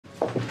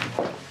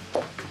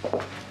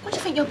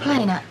think you're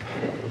playing at?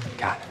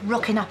 Cat.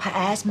 Rocking up at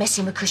ours,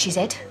 messing with Cush's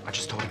head. I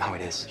just told him how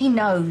it is. He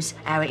knows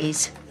how it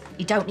is.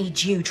 He don't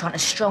need you trying to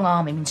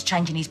strong-arm him into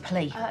changing his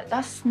plea.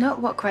 That's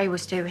not what Gray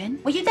was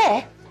doing. Were you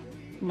there?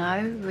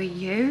 No, were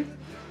you?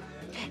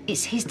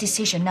 It's his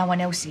decision, no one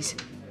else's.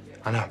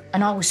 I know.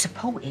 And I will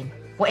support him,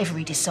 whatever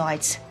he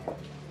decides.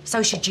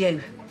 So should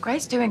you.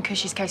 Gray's doing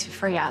Cush's case for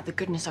free out of the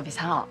goodness of his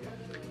heart.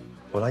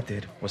 All I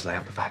did was lay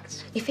out the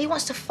facts. If he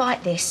wants to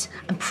fight this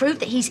and prove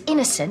that he's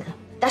innocent,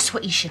 that's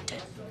what he should do.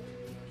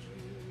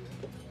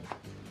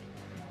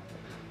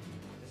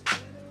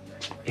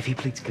 If he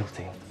pleads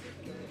guilty,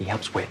 he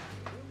helps Whit.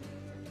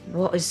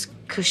 What has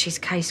Cush's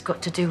case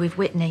got to do with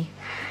Whitney?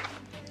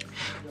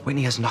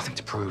 Whitney has nothing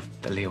to prove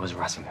that Leah was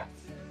harassing her.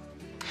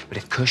 But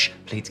if Cush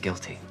pleads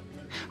guilty,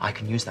 I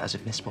can use that as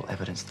admissible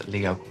evidence that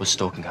Leo was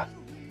stalking her.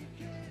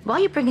 Why are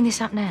you bringing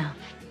this up now?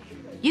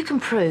 You can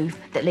prove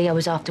that Leo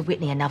was after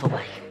Whitney another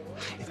way.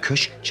 If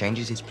Cush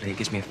changes his plea, it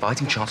gives me a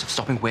fighting chance of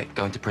stopping Whit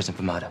going to prison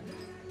for murder.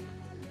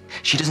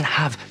 She doesn't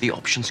have the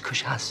options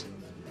Cush has.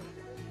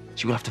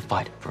 She will have to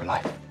fight for her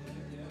life.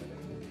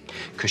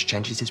 Cush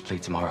changes his plea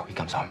tomorrow, he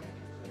comes home.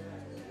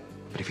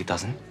 But if he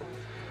doesn't,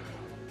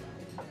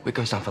 Whit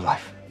goes down for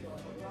life.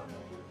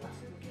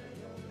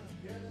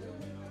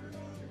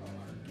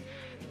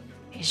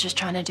 He's just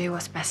trying to do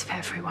what's best for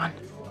everyone.